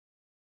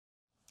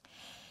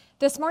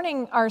This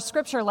morning, our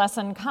scripture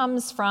lesson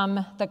comes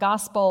from the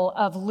Gospel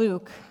of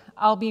Luke.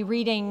 I'll be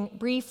reading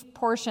brief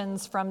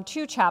portions from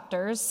 2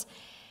 chapters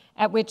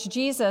at which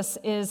Jesus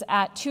is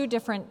at 2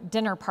 different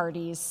dinner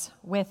parties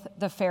with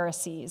the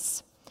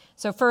Pharisees.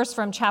 So first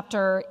from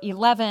chapter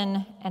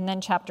 11 and then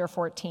chapter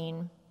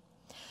 14.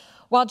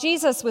 While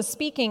Jesus was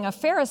speaking, a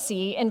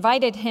Pharisee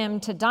invited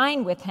him to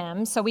dine with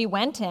him, so he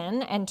went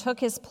in and took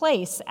his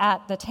place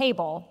at the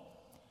table.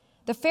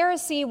 The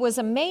Pharisee was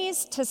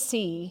amazed to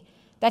see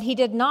that he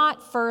did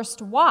not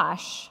first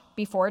wash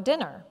before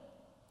dinner.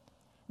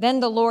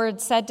 Then the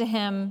Lord said to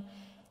him,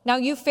 "Now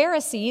you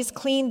Pharisees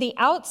clean the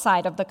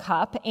outside of the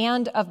cup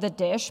and of the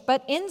dish,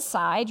 but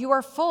inside you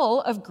are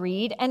full of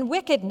greed and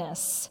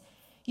wickedness.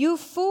 You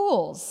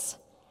fools!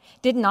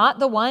 Did not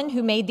the one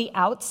who made the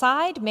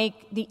outside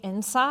make the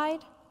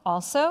inside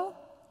also?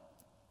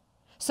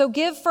 So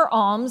give for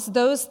alms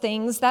those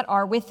things that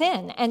are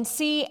within, and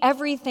see,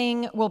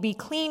 everything will be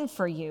clean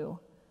for you.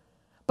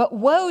 But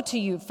woe to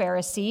you,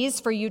 Pharisees,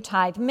 for you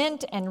tithe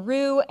mint and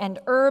rue and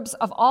herbs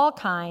of all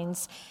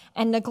kinds,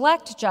 and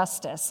neglect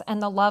justice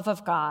and the love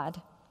of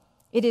God.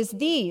 It is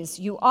these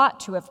you ought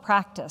to have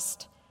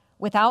practiced,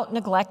 without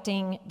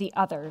neglecting the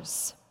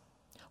others.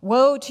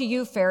 Woe to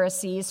you,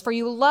 Pharisees, for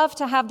you love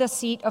to have the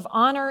seat of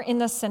honor in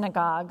the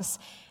synagogues,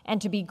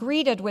 and to be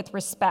greeted with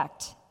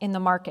respect in the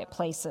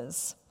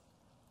marketplaces."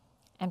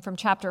 And from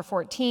chapter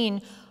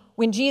 14,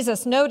 when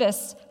Jesus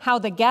noticed how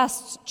the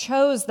guests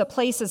chose the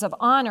places of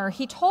honor,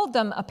 he told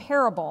them a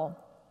parable.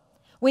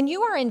 When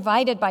you are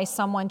invited by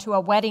someone to a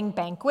wedding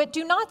banquet,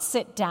 do not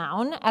sit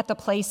down at the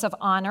place of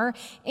honor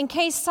in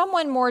case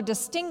someone more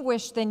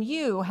distinguished than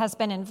you has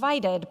been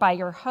invited by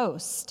your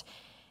host.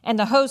 And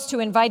the host who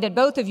invited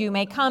both of you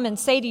may come and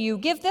say to you,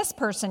 "Give this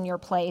person your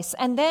place,"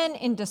 and then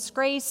in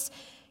disgrace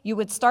you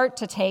would start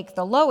to take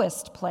the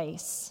lowest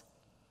place.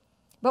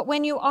 But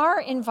when you are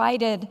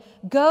invited,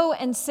 go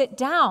and sit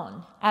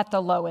down at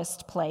the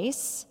lowest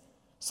place,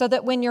 so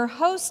that when your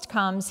host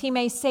comes, he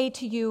may say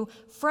to you,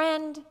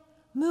 "Friend,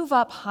 move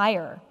up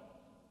higher."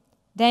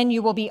 Then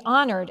you will be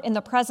honored in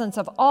the presence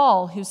of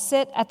all who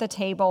sit at the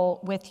table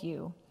with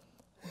you.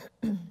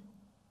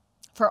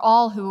 For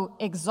all who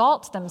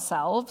exalt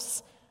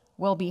themselves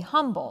will be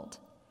humbled,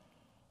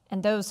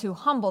 and those who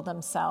humble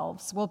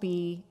themselves will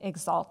be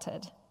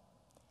exalted.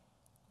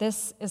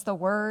 This is the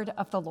word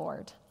of the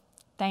Lord.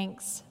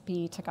 Thanks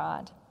be to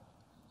God.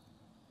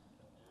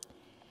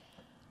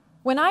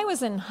 When I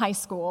was in high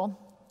school,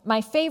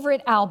 my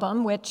favorite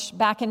album, which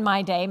back in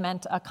my day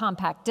meant a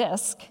compact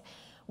disc,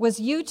 was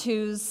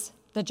U2's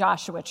The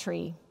Joshua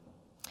Tree.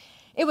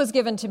 It was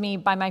given to me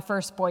by my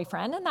first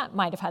boyfriend, and that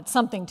might have had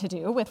something to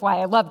do with why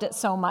I loved it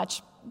so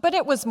much, but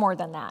it was more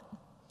than that.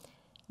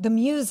 The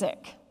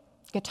music,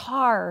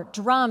 guitar,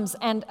 drums,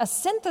 and a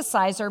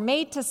synthesizer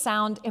made to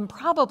sound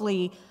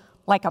improbably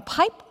like a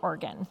pipe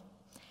organ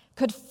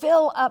could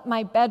fill up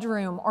my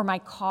bedroom or my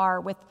car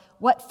with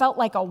what felt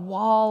like a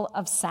wall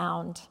of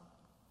sound.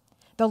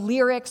 The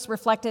lyrics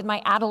reflected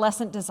my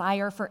adolescent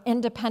desire for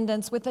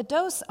independence with a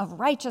dose of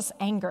righteous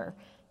anger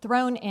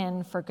thrown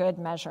in for good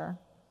measure.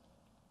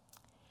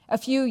 A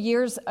few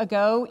years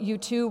ago,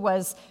 U2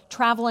 was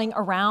traveling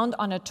around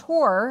on a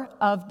tour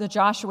of the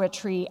Joshua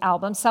Tree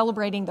album,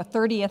 celebrating the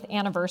 30th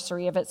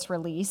anniversary of its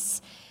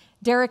release.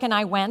 Derek and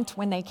I went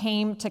when they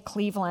came to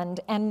Cleveland,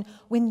 and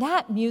when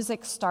that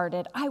music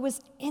started, I was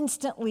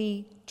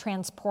instantly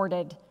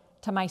transported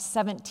to my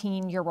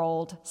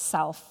 17-year-old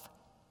self.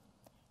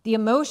 The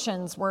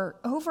emotions were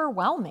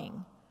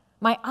overwhelming.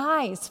 My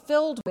eyes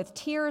filled with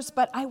tears,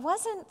 but I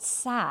wasn't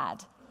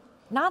sad,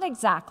 not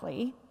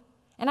exactly,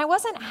 and I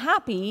wasn't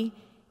happy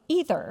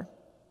either,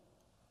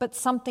 but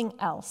something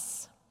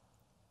else.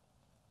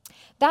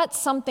 That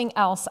something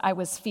else I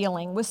was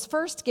feeling was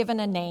first given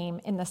a name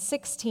in the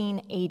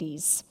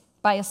 1680s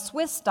by a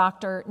Swiss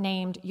doctor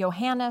named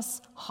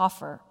Johannes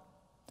Hofer.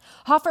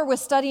 Hofer was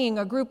studying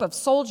a group of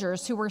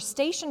soldiers who were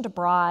stationed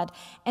abroad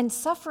and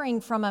suffering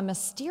from a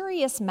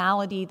mysterious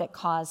malady that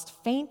caused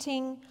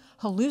fainting,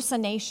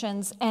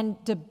 hallucinations,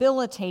 and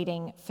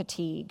debilitating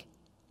fatigue.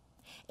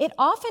 It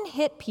often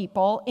hit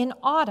people in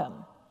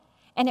autumn,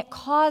 and it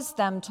caused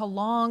them to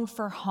long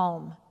for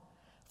home,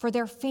 for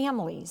their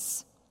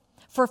families,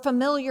 for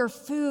familiar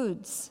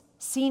foods,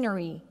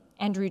 scenery,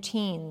 and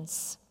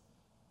routines.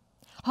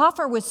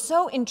 Hofer was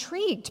so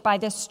intrigued by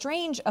this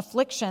strange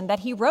affliction that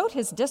he wrote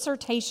his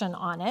dissertation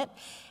on it,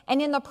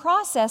 and in the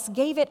process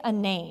gave it a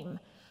name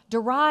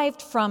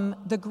derived from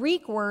the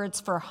Greek words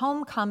for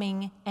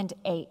homecoming and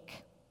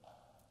ache: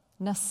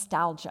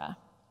 nostalgia.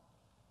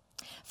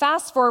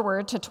 Fast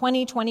forward to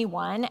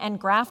 2021, and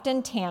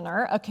Grafton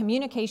Tanner, a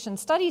communication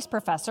studies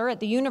professor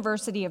at the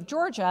University of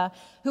Georgia,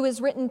 who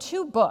has written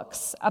 2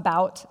 books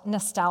about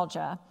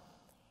nostalgia.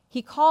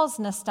 He calls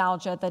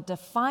nostalgia the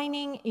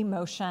defining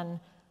emotion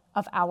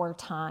of our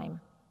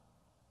time.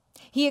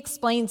 He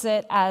explains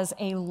it as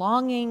a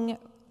longing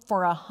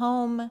for a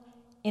home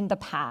in the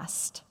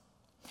past.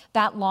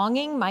 That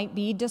longing might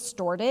be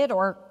distorted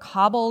or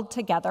cobbled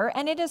together,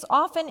 and it is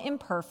often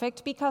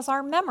imperfect because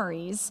our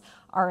memories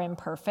are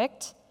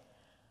imperfect.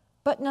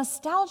 But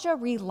nostalgia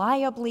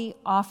reliably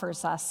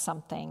offers us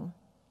something,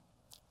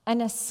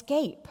 an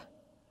escape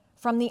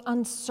from the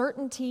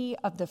uncertainty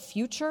of the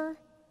future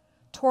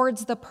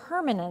towards the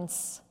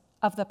permanence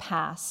of the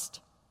past,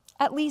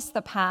 at least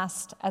the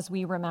past as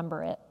we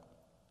remember it.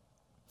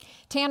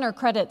 Tanner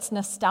credits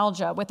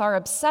nostalgia with our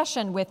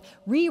obsession with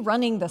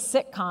rerunning the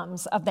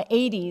sitcoms of the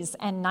 80s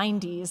and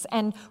 90s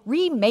and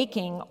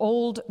remaking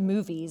old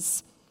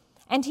movies.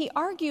 And he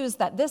argues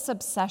that this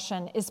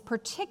obsession is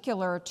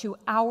particular to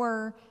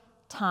our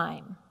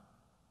time.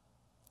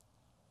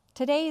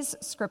 Today's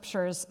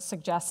scriptures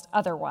suggest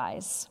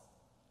otherwise.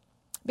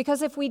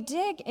 Because if we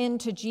dig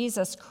into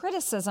Jesus'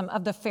 criticism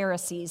of the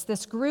Pharisees,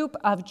 this group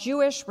of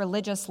Jewish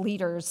religious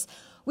leaders,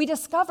 we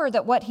discover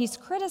that what he's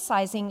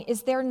criticizing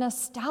is their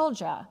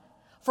nostalgia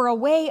for a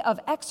way of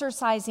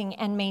exercising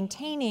and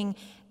maintaining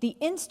the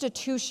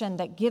institution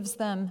that gives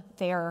them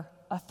their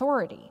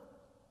authority.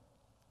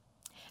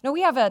 Now,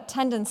 we have a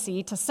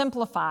tendency to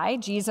simplify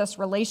Jesus'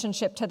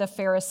 relationship to the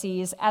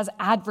Pharisees as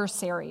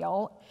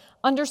adversarial,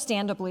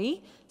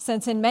 understandably,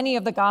 since in many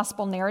of the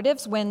gospel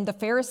narratives, when the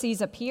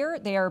Pharisees appear,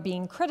 they are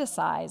being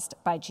criticized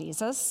by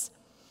Jesus.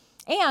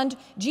 And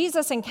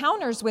Jesus'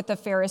 encounters with the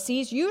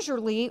Pharisees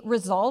usually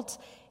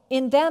result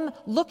in them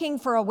looking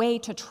for a way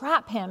to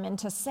trap him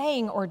into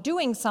saying or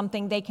doing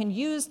something they can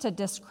use to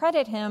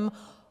discredit him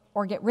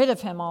or get rid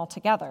of him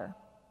altogether.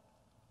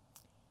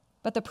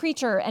 But the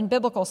preacher and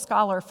biblical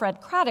scholar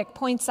Fred Craddock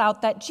points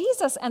out that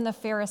Jesus and the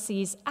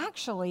Pharisees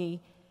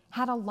actually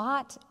had a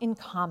lot in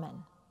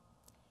common.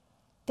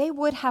 They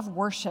would have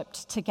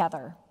worshiped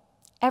together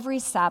every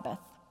Sabbath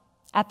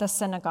at the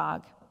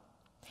synagogue.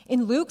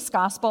 In Luke's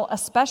gospel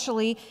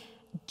especially,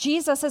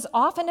 Jesus is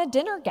often a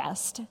dinner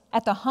guest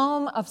at the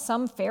home of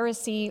some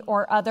Pharisee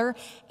or other,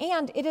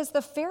 and it is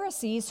the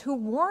Pharisees who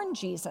warn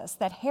Jesus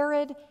that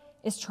Herod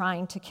is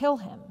trying to kill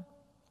him.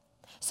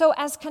 So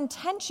as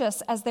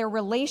contentious as their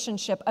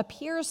relationship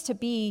appears to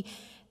be,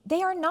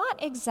 they are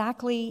not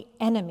exactly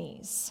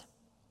enemies.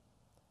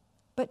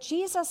 But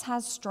Jesus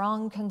has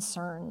strong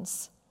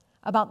concerns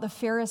about the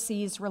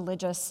Pharisees'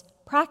 religious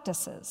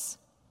practices.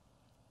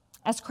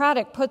 As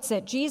Craddock puts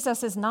it,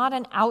 Jesus is not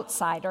an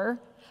outsider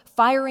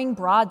firing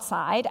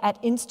broadside at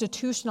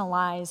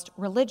institutionalized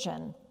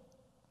religion.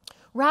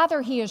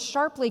 Rather, he is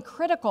sharply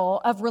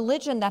critical of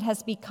religion that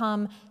has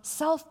become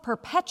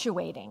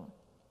self-perpetuating,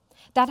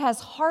 that has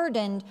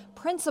hardened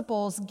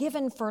principles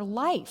given for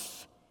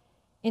life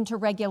into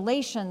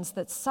regulations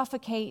that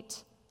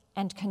suffocate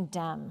and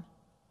condemn,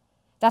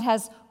 that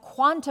has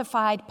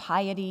quantified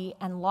piety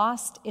and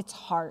lost its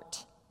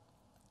heart,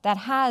 that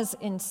has,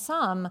 in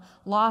some,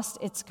 lost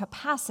its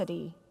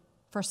capacity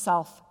for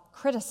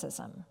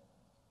self-criticism.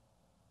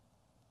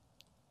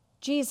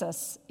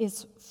 Jesus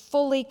is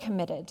fully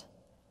committed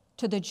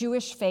to the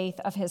Jewish faith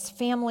of his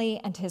family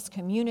and his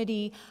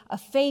community, a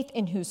faith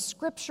in whose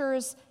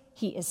scriptures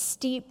he is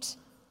steeped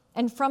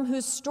and from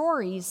whose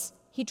stories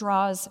he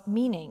draws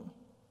meaning.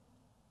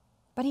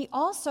 But he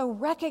also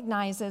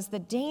recognizes the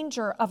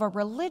danger of a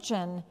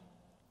religion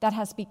that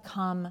has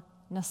become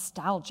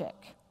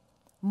nostalgic,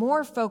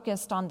 more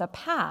focused on the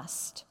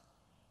past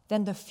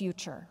than the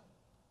future.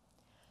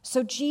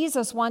 So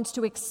Jesus wants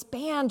to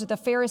expand the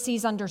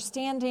Pharisees'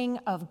 understanding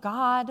of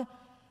God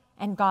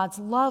and God's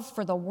love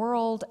for the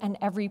world and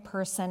every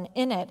person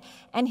in it.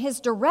 And his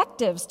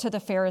directives to the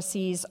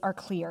Pharisees are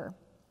clear.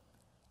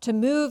 To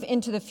move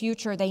into the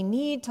future, they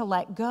need to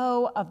let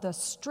go of the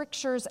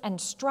strictures and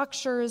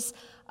structures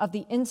of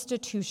the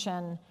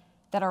institution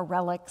that are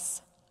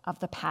relics of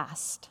the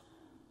past.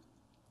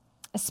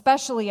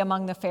 Especially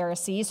among the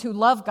Pharisees who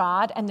love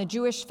God and the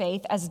Jewish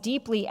faith as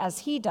deeply as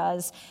he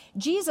does,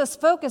 Jesus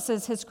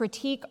focuses his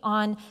critique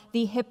on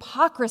the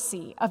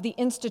hypocrisy of the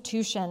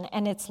institution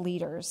and its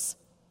leaders.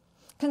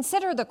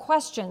 Consider the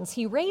questions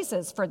he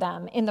raises for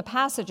them in the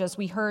passages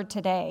we heard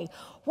today.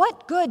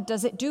 What good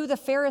does it do the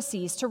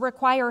Pharisees to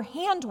require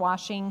hand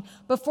washing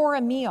before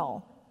a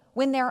meal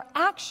when their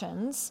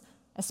actions,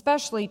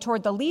 especially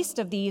toward the least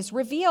of these,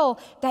 reveal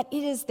that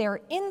it is their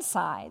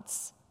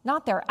insides,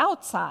 not their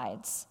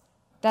outsides,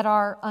 that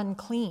are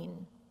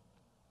unclean?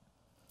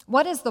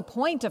 What is the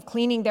point of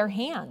cleaning their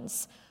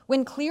hands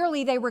when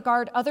clearly they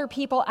regard other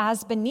people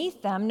as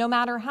beneath them, no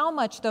matter how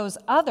much those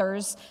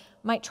others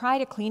might try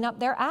to clean up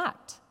their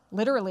act,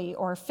 literally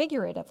or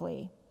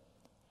figuratively?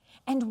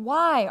 And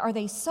why are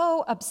they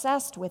so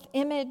obsessed with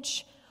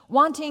image,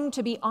 wanting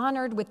to be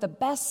honored with the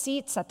best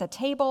seats at the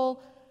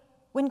table,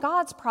 when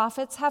God's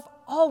prophets have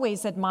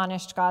always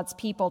admonished God's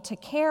people to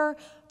care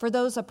for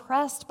those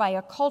oppressed by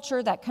a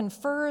culture that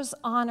confers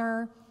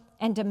honor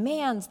and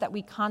demands that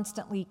we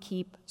constantly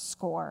keep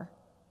score?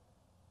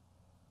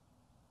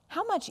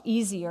 How much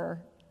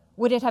easier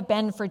would it have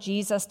been for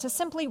Jesus to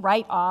simply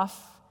write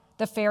off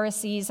the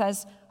Pharisees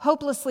as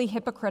hopelessly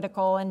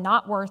hypocritical and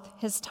not worth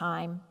his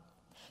time,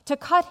 to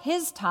cut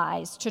his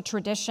ties to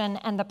tradition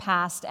and the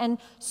past and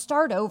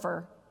start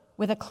over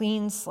with a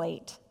clean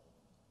slate?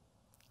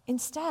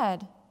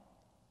 Instead,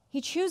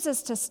 he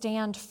chooses to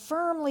stand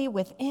firmly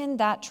within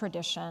that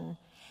tradition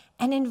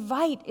and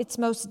invite its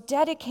most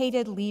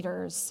dedicated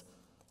leaders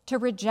to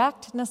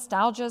reject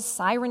nostalgia's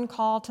siren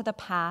call to the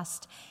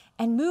past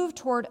and move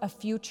toward a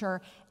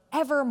future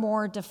ever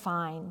more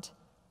defined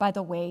by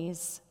the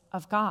ways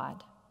of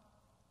God.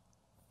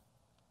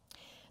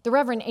 The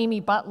Reverend Amy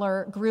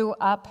Butler grew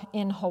up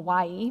in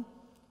Hawaii.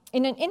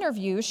 In an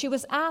interview, she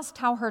was asked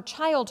how her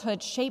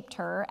childhood shaped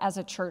her as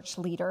a church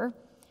leader.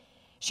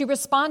 She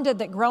responded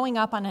that growing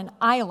up on an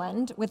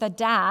island with a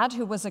dad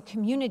who was a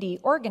community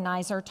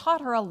organizer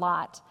taught her a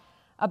lot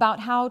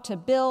about how to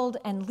build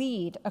and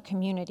lead a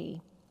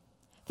community.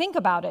 Think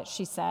about it,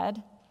 she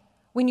said.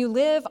 When you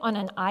live on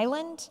an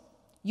island,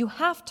 you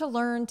have to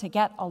learn to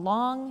get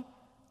along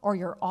or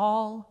you're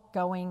all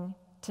going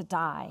to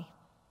die.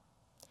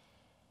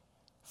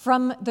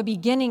 From the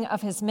beginning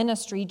of his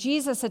ministry,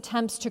 Jesus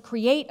attempts to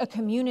create a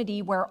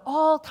community where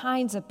all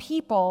kinds of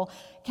people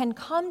can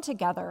come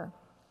together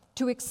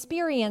to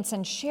experience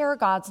and share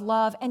God's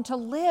love and to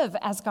live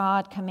as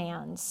God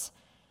commands.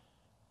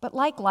 But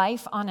like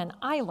life on an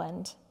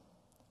island,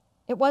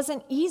 it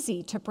wasn't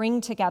easy to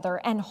bring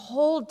together and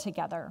hold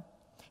together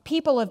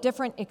people of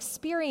different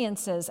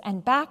experiences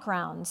and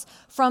backgrounds,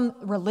 from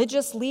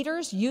religious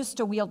leaders used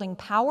to wielding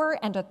power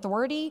and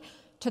authority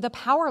to the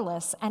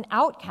powerless and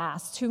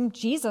outcasts whom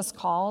Jesus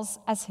calls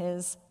as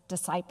his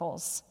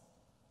disciples.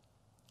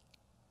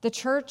 The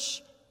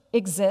church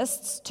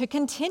exists to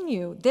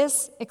continue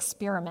this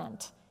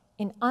experiment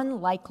in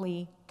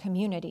unlikely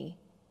community.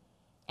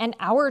 And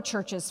our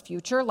church's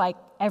future, like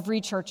every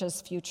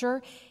church's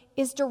future,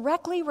 is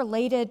directly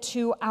related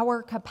to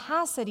our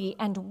capacity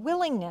and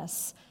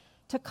willingness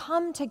to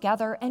come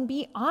together and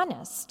be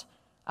honest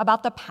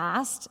about the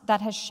past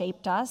that has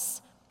shaped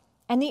us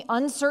and the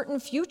uncertain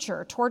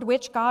future toward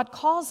which God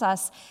calls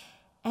us,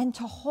 and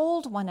to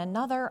hold one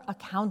another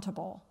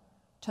accountable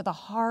to the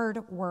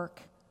hard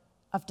work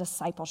of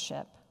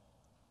discipleship.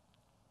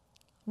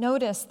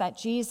 Notice that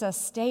Jesus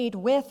stayed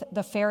with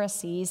the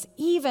Pharisees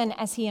even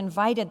as he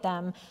invited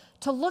them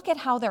to look at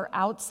how their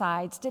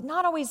outsides did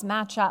not always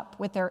match up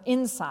with their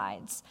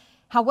insides,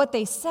 how what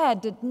they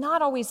said did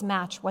not always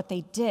match what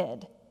they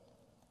did.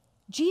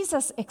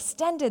 Jesus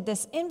extended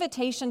this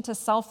invitation to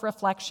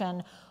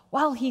self-reflection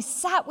while he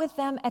sat with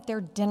them at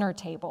their dinner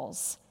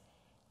tables.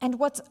 And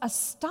what's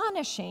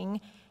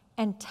astonishing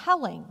and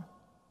telling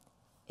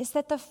is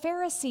that the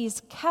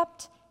Pharisees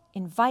kept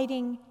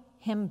inviting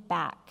him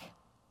back,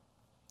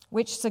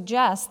 which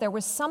suggests there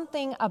was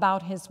something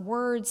about his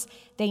words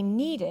they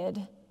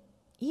needed,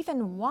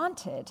 even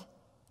wanted,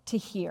 to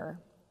hear.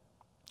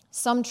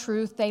 Some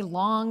truth they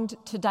longed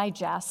to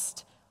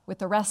digest with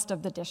the rest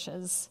of the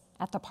dishes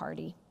at the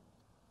party.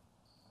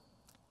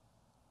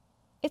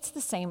 It's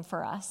the same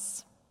for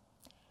us.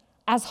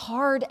 As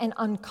hard and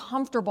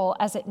uncomfortable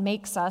as it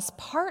makes us,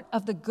 part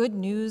of the good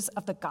news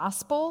of the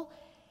gospel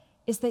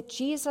is that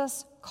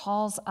Jesus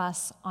calls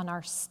us on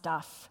our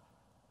stuff,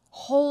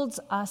 holds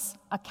us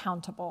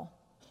accountable.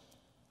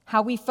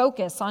 How we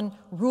focus on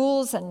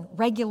rules and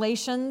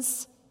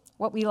regulations,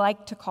 what we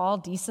like to call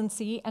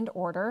decency and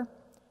order,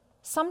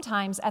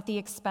 sometimes at the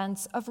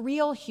expense of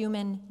real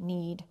human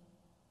need.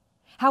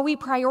 How we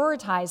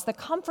prioritize the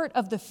comfort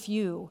of the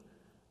few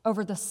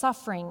over the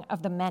suffering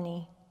of the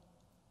many.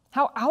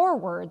 How our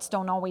words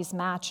don't always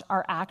match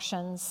our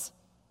actions.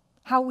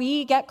 How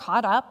we get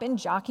caught up in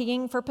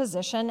jockeying for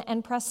position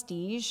and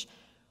prestige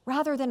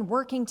rather than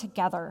working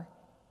together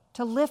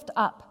to lift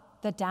up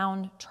the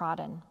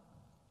downtrodden.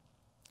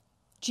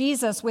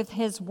 Jesus, with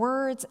his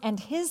words and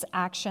his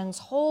actions,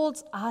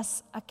 holds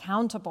us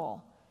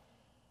accountable.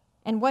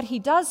 And what he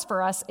does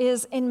for us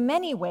is, in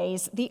many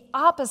ways, the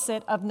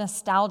opposite of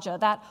nostalgia,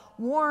 that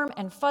warm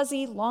and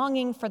fuzzy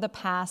longing for the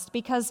past,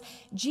 because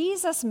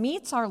Jesus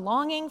meets our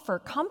longing for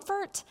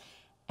comfort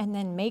and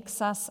then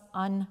makes us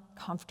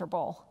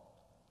uncomfortable.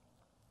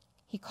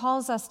 He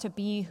calls us to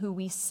be who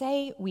we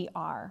say we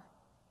are,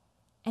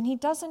 and he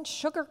doesn't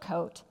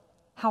sugarcoat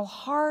how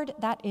hard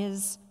that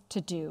is to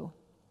do.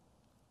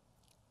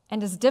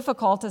 And as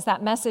difficult as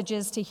that message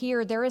is to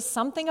hear, there is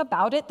something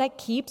about it that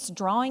keeps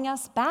drawing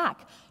us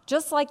back,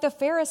 just like the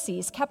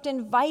Pharisees kept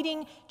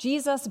inviting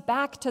Jesus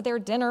back to their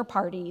dinner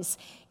parties,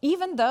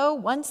 even though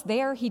once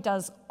there he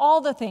does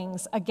all the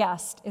things a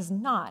guest is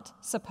not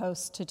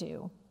supposed to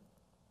do.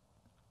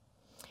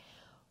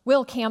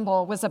 Will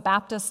Campbell was a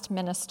Baptist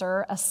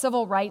minister, a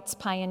civil rights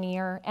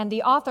pioneer, and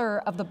the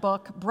author of the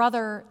book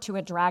Brother to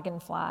a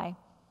Dragonfly.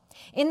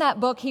 In that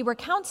book, he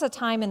recounts a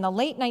time in the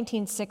late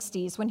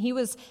 1960s when he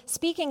was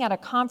speaking at a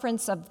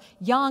conference of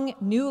young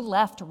New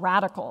Left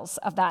radicals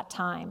of that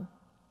time.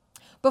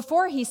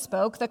 Before he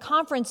spoke, the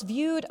conference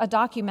viewed a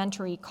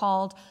documentary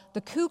called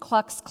The Ku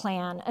Klux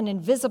Klan, An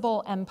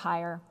Invisible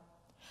Empire.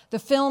 The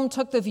film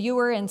took the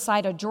viewer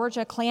inside a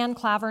Georgia Klan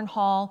Clavern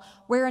Hall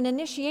where an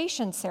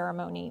initiation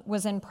ceremony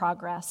was in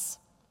progress.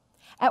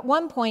 At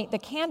one point, the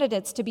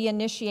candidates to be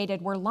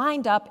initiated were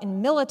lined up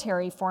in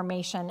military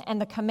formation,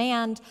 and the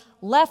command,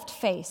 "Left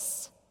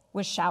face,"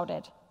 was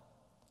shouted.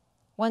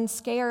 One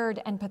scared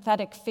and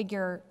pathetic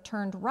figure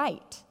turned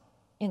right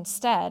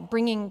instead,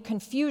 bringing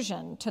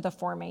confusion to the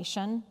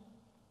formation.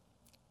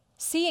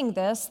 Seeing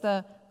this,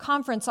 the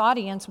conference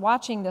audience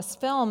watching this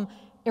film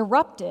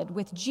erupted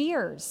with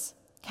jeers,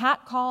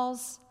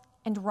 catcalls,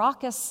 and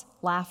raucous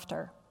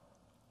laughter.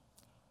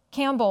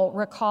 Campbell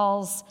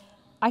recalls,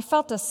 "I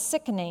felt a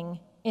sickening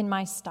in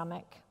my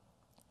stomach."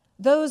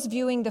 Those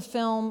viewing the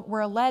film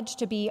were alleged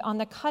to be on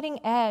the cutting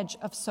edge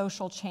of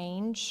social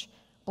change,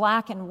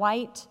 black and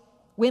white,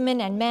 women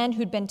and men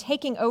who'd been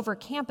taking over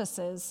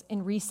campuses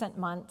in recent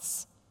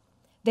months.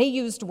 They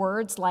used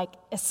words like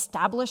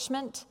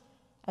establishment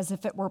as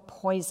if it were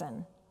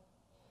poison.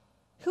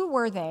 Who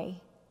were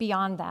they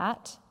beyond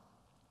that?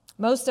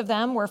 Most of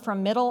them were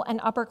from middle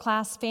and upper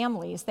class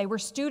families. They were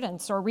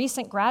students or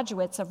recent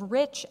graduates of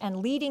rich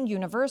and leading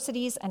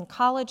universities and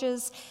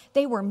colleges.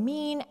 They were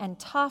mean and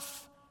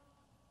tough,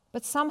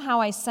 but somehow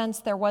I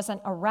sensed there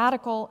wasn't a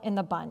radical in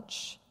the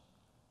bunch.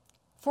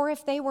 For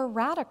if they were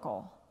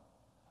radical,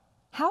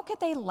 how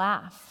could they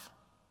laugh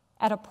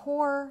at a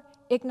poor,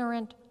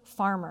 ignorant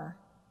farmer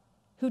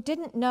who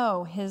didn't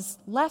know his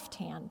left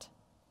hand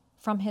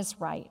from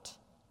his right?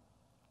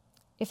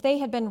 If they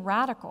had been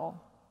radical,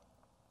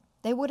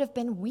 they would have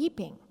been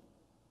weeping,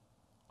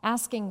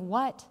 asking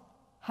what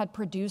had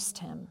produced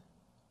him.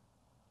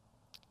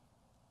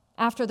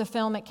 After the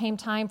film, it came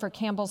time for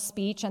Campbell's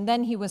speech, and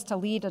then he was to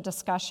lead a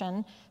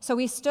discussion. So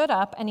he stood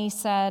up and he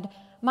said,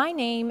 "My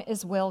name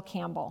is Will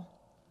Campbell.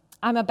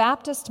 I'm a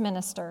Baptist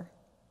minister.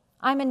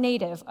 I'm a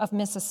native of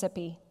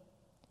Mississippi.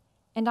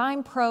 And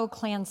I'm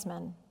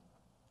pro-Klansman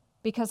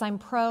because I'm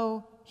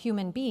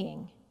pro-human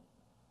being."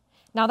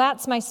 Now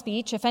that's my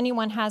speech. If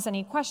anyone has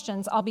any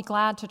questions, I'll be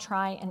glad to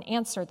try and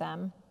answer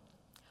them.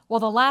 Well,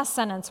 the last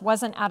sentence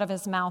wasn't out of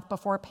his mouth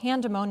before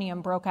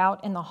pandemonium broke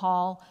out in the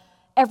hall.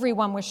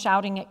 Everyone was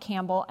shouting at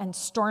Campbell and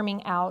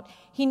storming out.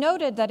 He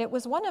noted that it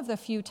was one of the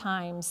few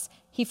times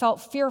he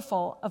felt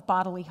fearful of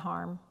bodily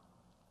harm.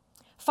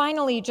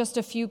 Finally, just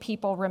a few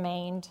people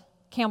remained.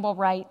 Campbell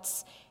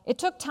writes, "It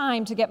took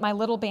time to get my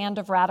little band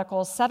of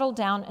radicals settled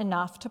down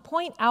enough to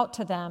point out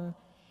to them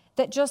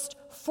that just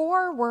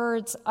 4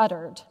 words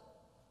uttered,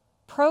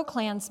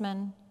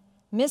 pro-Klansman,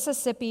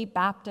 Mississippi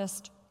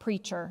Baptist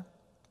preacher,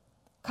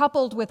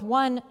 coupled with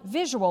one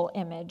visual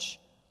image,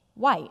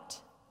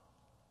 white,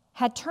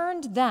 had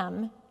turned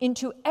them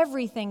into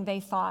everything they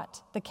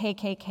thought the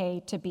KKK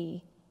to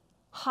be: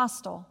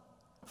 hostile,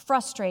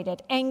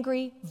 frustrated,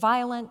 angry,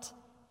 violent,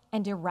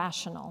 and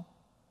irrational.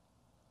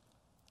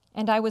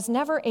 And I was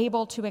never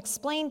able to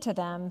explain to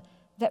them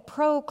that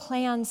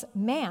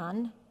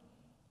pro-Klansman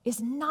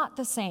is not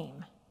the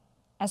same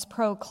as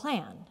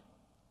pro-Klan,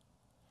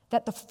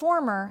 that the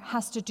former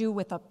has to do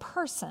with a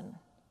person,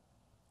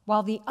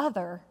 while the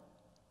other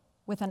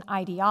with an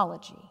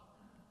ideology."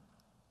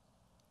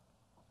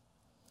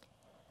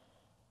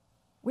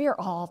 We are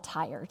all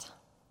tired.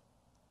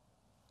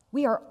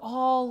 We are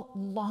all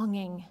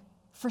longing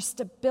for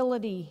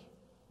stability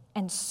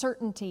and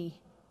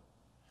certainty.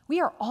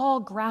 We are all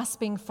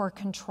grasping for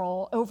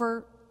control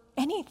over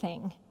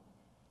anything.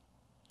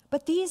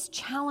 But these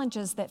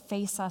challenges that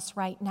face us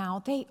right now,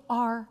 they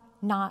are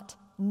not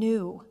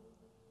new.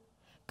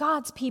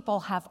 God's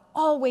people have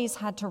always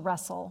had to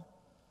wrestle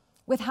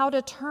with how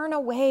to turn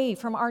away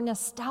from our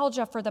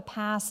nostalgia for the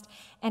past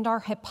and our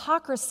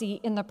hypocrisy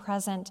in the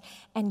present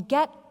and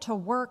get to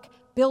work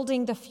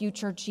building the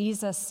future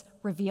Jesus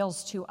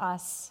reveals to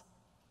us.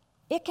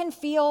 It can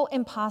feel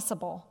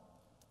impossible,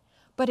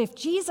 but if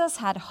Jesus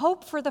had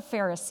hope for the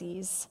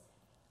Pharisees,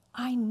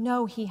 I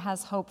know he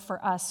has hope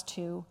for us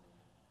too,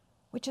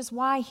 which is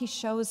why he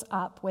shows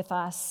up with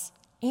us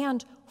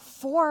and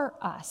for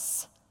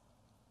us,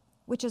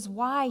 which is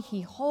why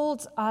he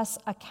holds us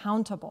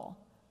accountable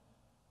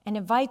and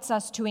invites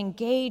us to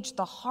engage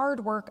the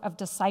hard work of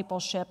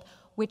discipleship,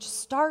 which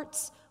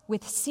starts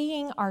with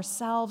seeing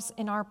ourselves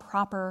in our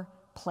proper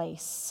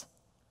place,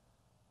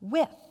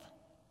 with,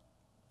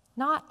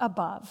 not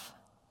above,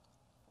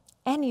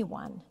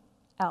 anyone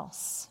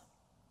else.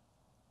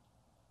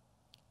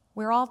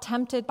 We're all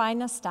tempted by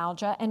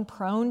nostalgia and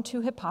prone to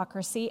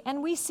hypocrisy,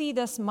 and we see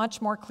this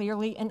much more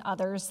clearly in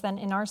others than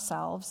in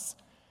ourselves.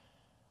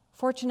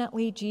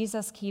 Fortunately,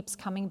 Jesus keeps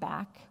coming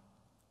back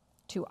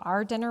to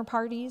our dinner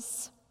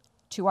parties,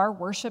 to our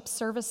worship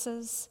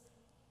services,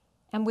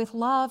 and with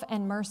love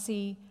and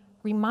mercy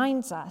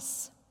reminds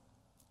us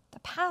the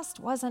past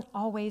wasn't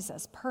always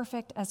as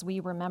perfect as we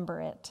remember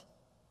it,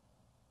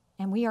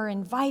 and we are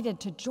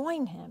invited to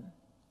join him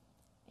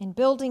in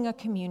building a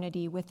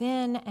community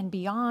within and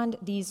beyond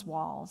these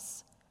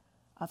walls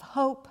of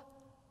hope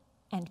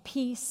and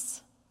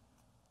peace,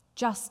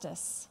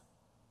 justice,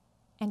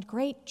 and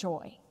great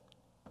joy.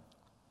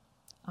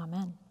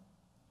 Amen.